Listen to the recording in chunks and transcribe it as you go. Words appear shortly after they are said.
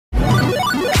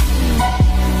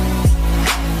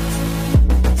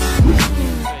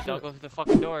go through the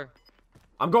fucking door.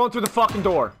 I'm going through the fucking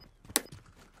door.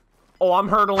 Oh, I'm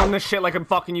hurdling this shit like I'm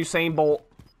fucking Usain Bolt.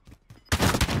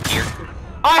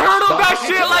 I hurdled that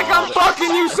shit like I'm fucking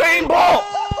Usain Bolt!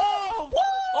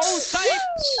 Oh, tight!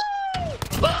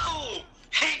 Boom!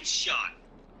 Headshot!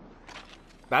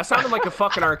 That sounded like a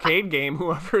fucking arcade game,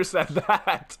 whoever said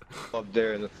that. Up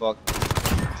there in the fuck.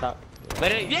 Top.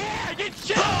 Let it. Yeah, get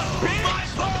shot!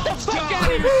 Bitch! The fuck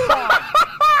out of your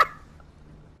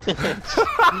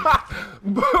spawn!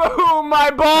 Boom! My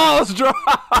balls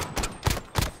dropped!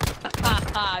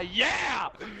 Yeah!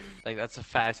 Like, that's the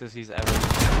fastest he's ever.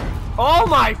 Oh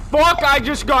my fuck! I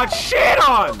just got shit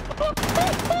on!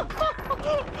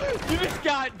 You just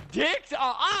got dicked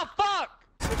on. Ah, fuck!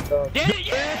 Get it,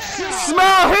 yeah!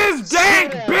 Smell his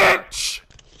dank, bitch!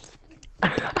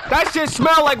 That shit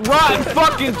smell like rotten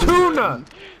fucking tuna!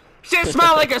 Shit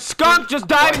smell like a skunk just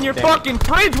died in your fucking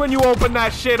fridge when you open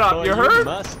that shit up, you heard?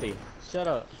 Musty. Shut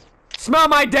up. Smell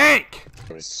my dank!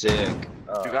 Sick.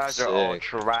 Oh, You guys are all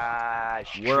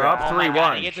trash. We're up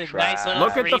 3-1.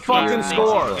 Look at the fucking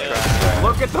score.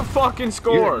 Look at the fucking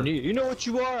score. You know what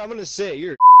you are? I'm gonna say it.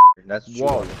 You're That's what you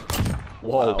Whoa. are.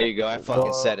 Whoa. There you go. I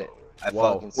fucking said it. I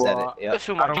fucking said it. Yep.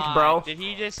 Bro. Did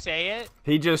he just say it?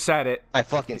 He just said it. I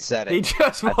fucking said it. He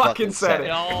just fucking said it.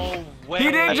 No way.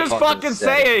 He didn't just fucking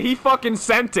say it. He fucking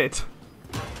sent it.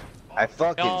 I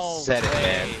fucking said it,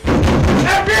 man.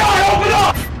 FBI, open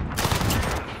up!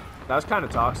 That was kind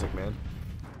of toxic, man.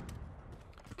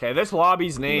 Okay, this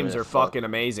lobby's names are fucking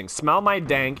amazing. Smell My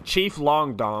Dank, Chief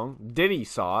Long Dong, Diddy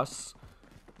Sauce.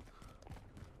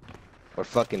 We're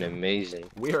fucking amazing.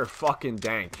 We are fucking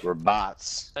dank. We're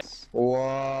bots.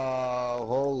 Whoa,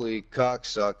 holy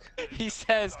cocksuck. He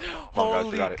says, Oh,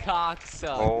 holy guys,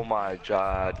 cocksuck. Oh my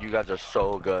god, you guys are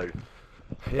so good.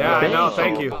 Yeah, I know,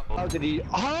 thank you. How did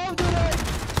I?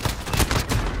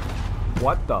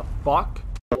 What the fuck?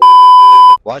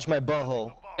 Watch my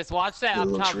butthole. Just watch that up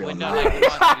top window.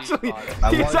 Actually,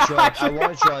 I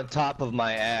want you on top of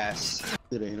my ass.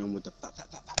 Did I hit him with the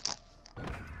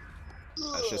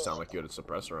That shit sound like you had a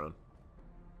suppressor on.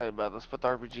 Hey, bud, let's put the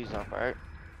RPGs up, alright?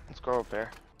 Let's go up there.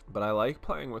 But I like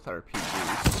playing with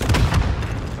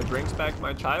RPGs. It brings back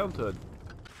my childhood.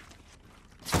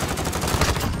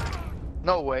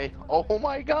 No way. Oh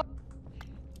my god.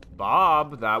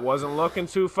 Bob, that wasn't looking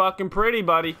too fucking pretty,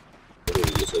 buddy.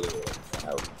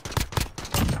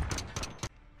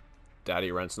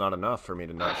 Daddy rent's not enough for me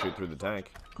to not shoot through the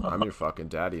tank. I'm your fucking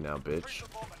daddy now, bitch.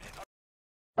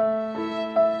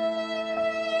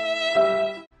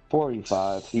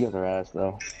 45. You guys are ass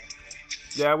though.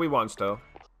 Yeah, we won still.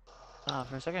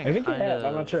 For a second, I think you have.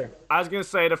 I'm not sure. I was gonna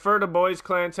say, defer to boys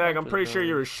clan tag. I'm pretty sure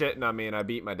you were shitting on me and I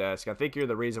beat my desk. I think you're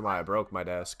the reason why I broke my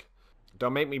desk.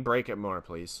 Don't make me break it more,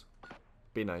 please.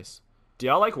 Be nice. Do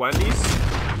y'all like Wendy's?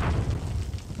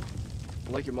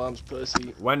 I like your mom's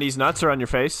pussy. Wendy's nuts are on your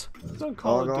face. Don't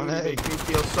call go it, dude. You ahead. make me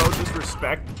feel so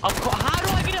disrespected. How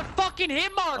do I get a fucking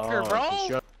hit marker,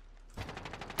 bro?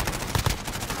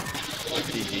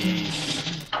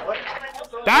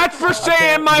 That's for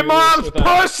saying my mom's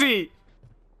pussy!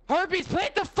 Herpes,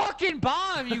 plant the fucking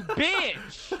bomb, you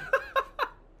bitch!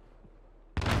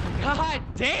 God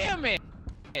damn it!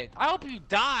 I hope you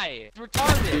die. It's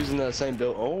retarded. Using that same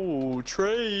build. Oh,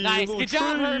 trade. Nice, good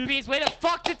job, Herpes. Way to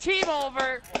fuck the team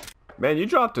over. Man, you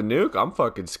dropped a nuke. I'm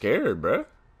fucking scared, bruh.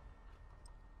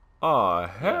 Aw,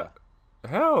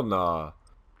 hell nah.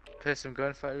 Play some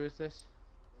gunfight with this.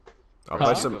 I'll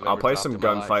play some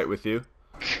gunfight with you.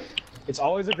 It's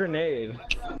always a grenade.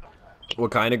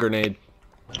 What kind of grenade?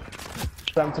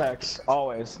 Semtex.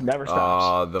 Always. Never stops.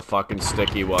 Aw, the fucking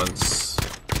sticky ones.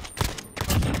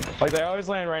 Like, they always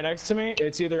land right next to me.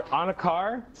 It's either on a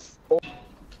car or...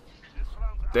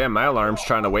 Damn, my alarm's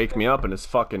trying to wake me up and it's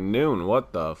fucking noon.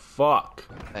 What the fuck?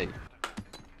 Hey.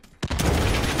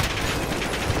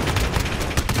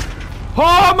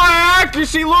 Oh, my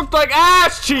accuracy looked like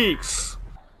ass cheeks!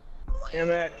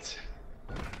 Damn it.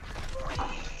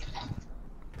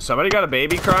 Somebody got a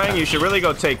baby crying? You should really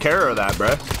go take care of that,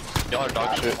 bruh. Y'all are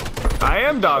dog shit. I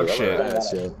am dog shit.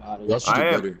 Y'all should do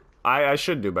better. I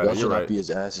should do better. Y'all should You're not right. be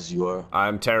as ass as you are.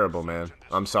 I'm terrible, man.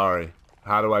 I'm sorry.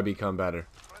 How do I become better?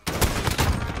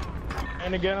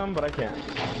 trying to get him, but I can't.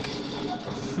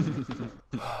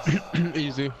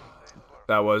 Easy.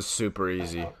 That was super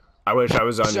easy. I wish I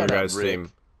was on your guys'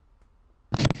 team.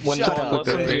 Shut up,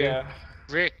 Yeah.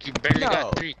 Rick, you barely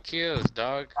got 3 kills,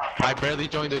 dog. I barely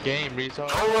joined the game, retard.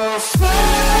 Oh, well,